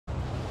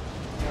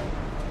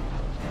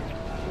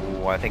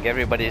Oh, I think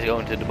everybody's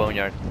going to the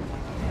boneyard.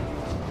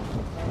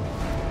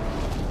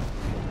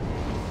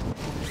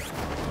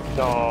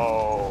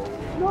 No,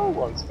 no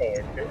one's going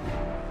to.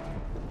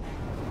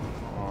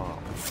 Oh.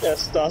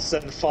 Just us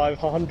and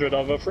 500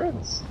 other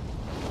friends.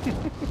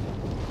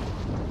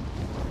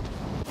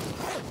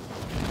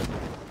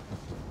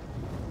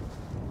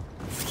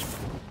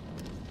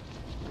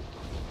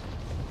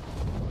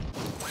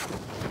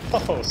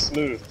 Oh,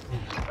 smooth.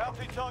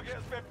 Bounty target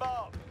has been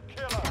marked.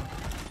 Kill her.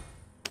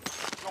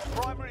 Your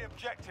primary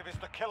objective is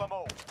to kill them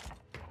all.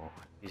 Oh,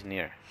 he's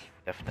near,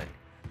 definitely.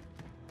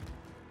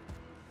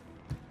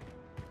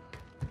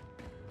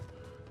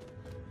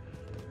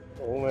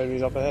 Oh, maybe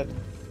he's up ahead.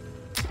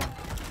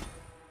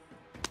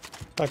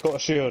 I got a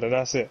shield and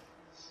that's it.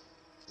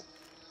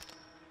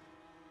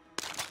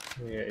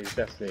 Yeah, he's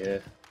definitely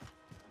here.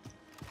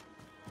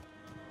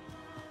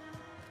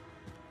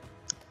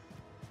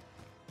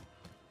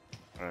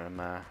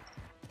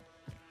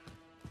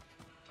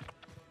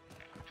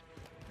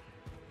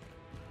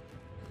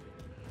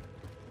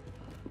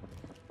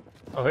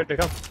 Oh, here they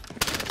come.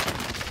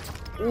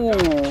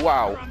 Ooh,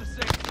 wow.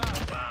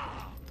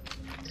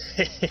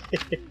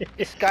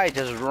 This guy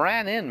just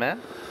ran in,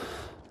 man.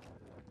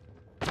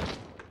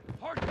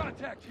 Hard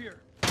contact here.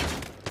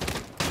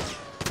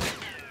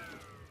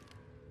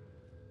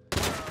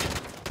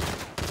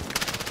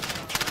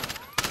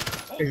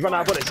 He's run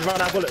out of bullets, he's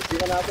run out of bullets, he's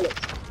run out of bullets.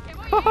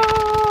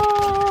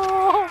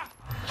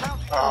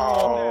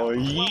 Oh,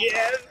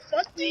 yeah,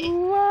 buddy.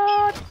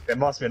 What? There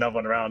must be another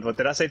one around. What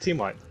did I say, team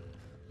wipe?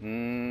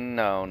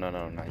 No,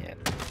 not yet.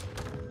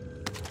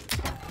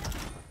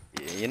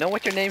 You know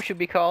what your name should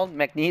be called?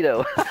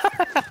 Magneto.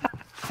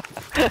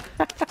 Hey,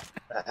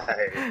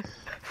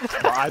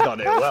 well, I done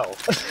it well.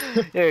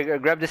 Here,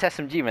 grab this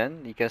SMG,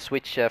 man. You can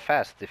switch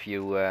fast if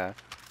you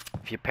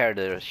pair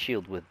the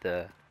shield with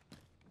the.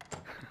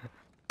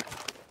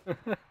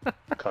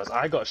 Because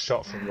I got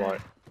shot from right.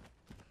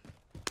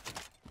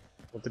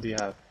 What did he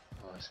have?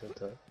 Oh, I should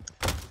have.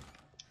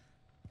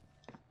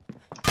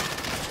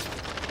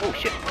 Oh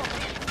shit!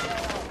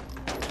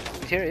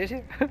 He's here. He's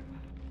here.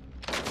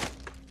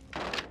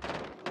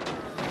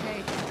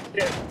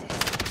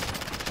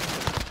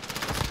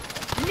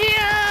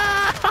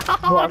 Yeah!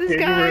 Oh, this Fucking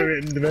guy!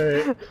 ruined,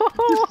 mate.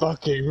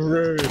 Fucking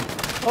ruined.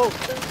 Oh,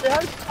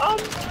 behind.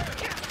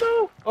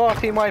 No. Oh,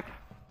 team wipe.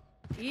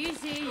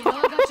 Easy, you know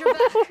I got your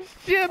back.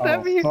 Shit, that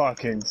Oh, means.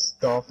 fucking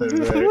stop it,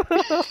 mate.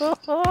 The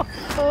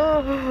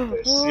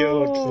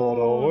shield for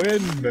the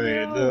win,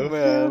 mate. Oh, The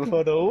man. shield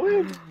for the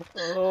win.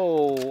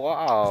 Oh,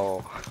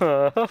 wow.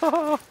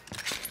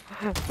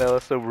 That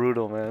was so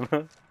brutal, man.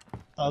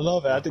 I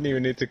love it. I didn't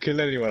even need to kill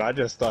anyone. I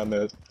just done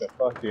the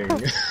fucking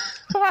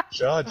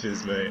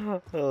charges, mate.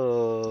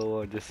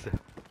 Oh, just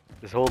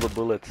hold the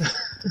bullets.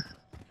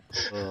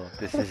 Oh,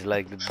 this is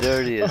like the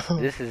dirtiest.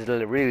 This is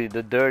really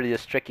the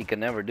dirtiest trick you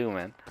can ever do,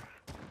 man.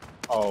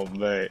 Oh,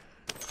 mate.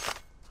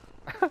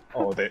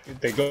 Oh, they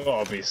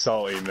gotta be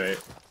salty, mate.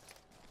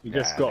 You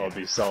just Yeah, gotta man.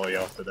 be salty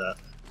after that.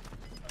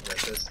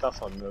 There's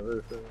stuff on the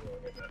roof.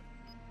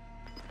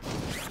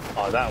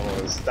 Oh, that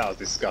was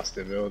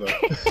disgusting, Milda.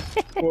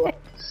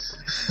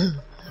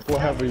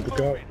 What have we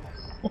become?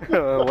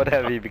 What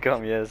have you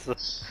become? Yes,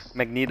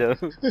 Magneto.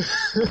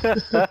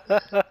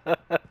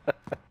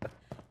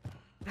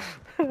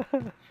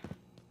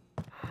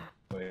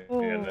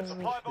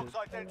 Supply box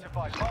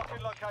identified.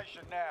 Marking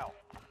location now.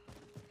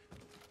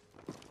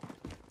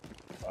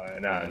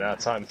 Alright, now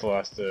time for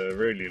us to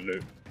really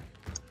loot.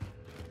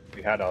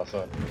 We had our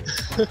fun.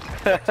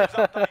 Objectives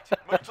updated.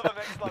 Move to the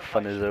next The location.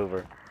 fun is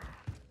over.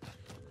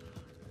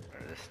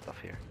 There's stuff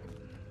here.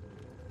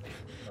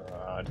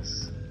 I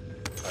just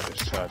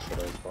charged for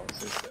those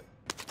boxes.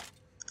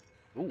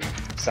 Ooh,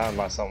 Sound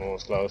like someone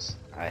was close.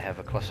 I have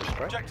a cluster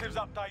strike. Objectives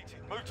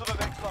updated. Move to the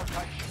next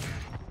location.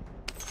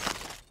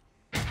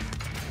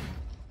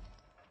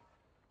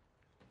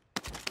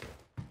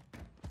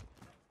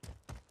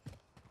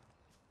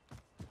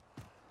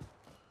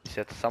 You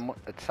said someone.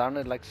 It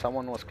sounded like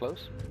someone was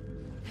close.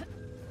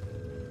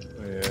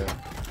 Yeah.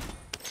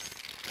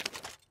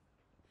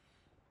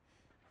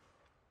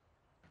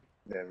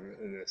 Yeah,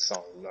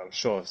 I'm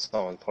sure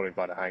someone's probably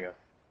by the hangar.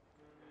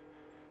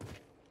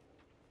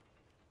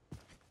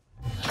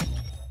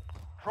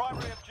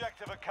 Primary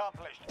objective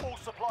accomplished. All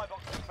supply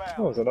boxes found.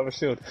 Oh, there's another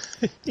shield.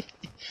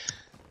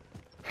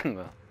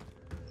 Well,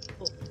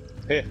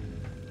 Here.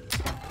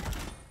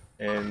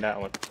 And that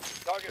one.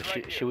 Target right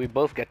should here. we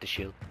both get the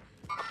shield?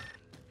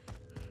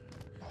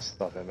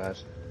 Stop it, man.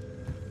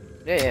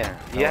 Yeah.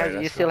 Oh,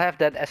 You that's still right. have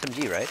that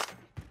SMG, right?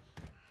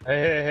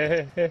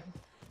 Hey.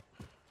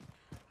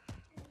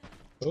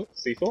 Oh,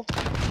 C4.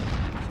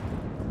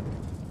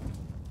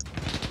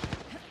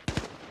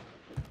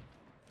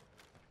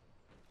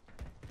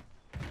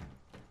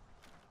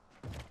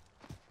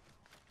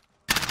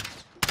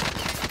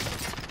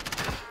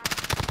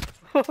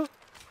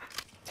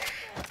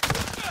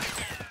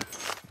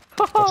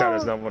 Watch out,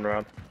 there's another one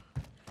around.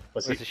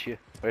 Where's the shield?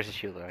 Where's the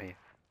shield? Right here.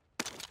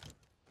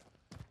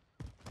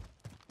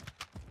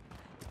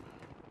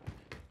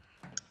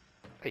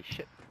 Hey,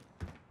 shit.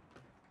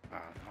 No.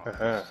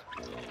 Uh-huh.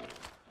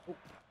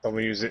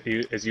 Someone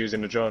is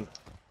using the drone.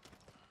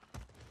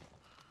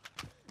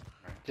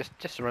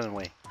 Just run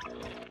away.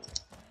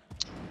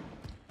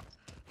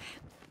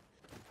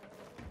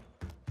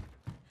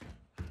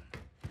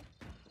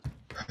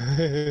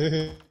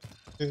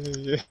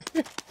 Yeah.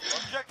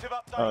 Objective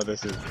update. Oh,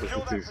 this is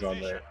Secure too that fun,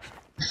 position.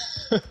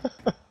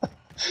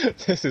 mate.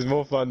 This is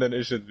more fun than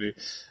it should be.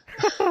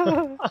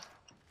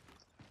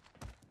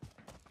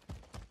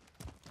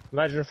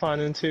 Imagine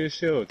finding 2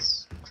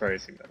 shields.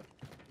 Crazy, man.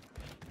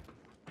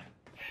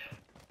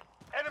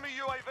 Enemy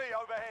UAV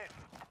overhead.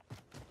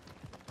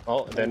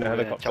 Oh, then the Ooh,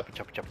 helicopter.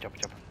 chopper.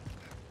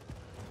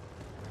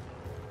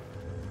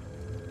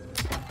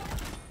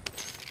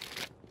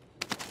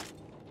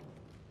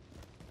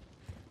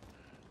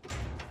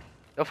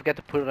 Don't forget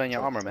to put it on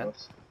your armor, man.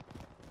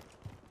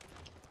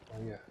 Oh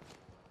yeah.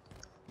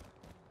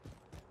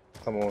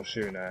 Someone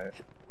shooting at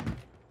it.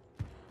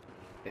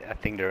 I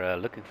think they're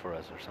looking for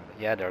us or something.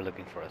 Yeah, they're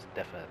looking for us,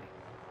 definitely.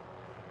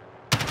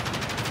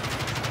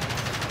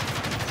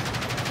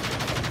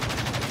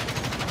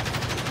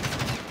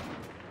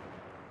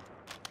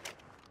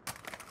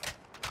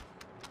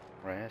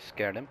 Right,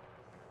 scared him.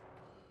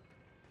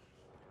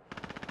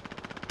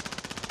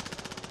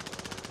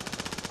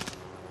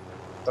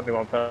 Something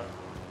one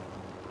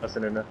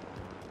person in there.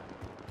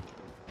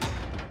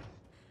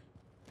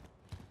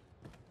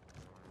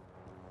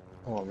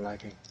 Oh, I'm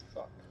lagging.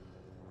 Fuck.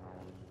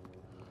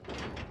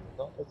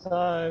 Not the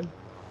time.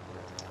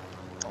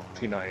 Oh,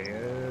 P90.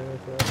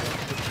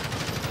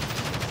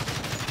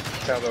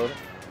 Tell them.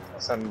 I'll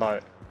send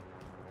light.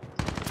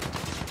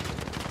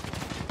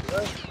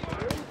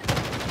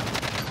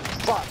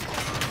 Fuck!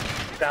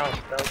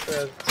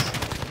 Downstairs.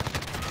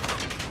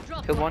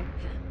 Drop Kill one. one.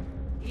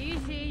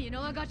 Easy, you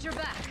know I got your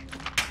back.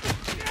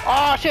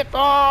 Oh shit!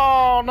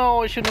 Oh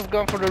no, I shouldn't have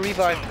gone for the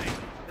revive.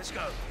 Let's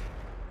go.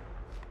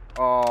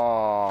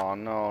 Oh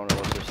no, that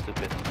was so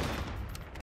stupid.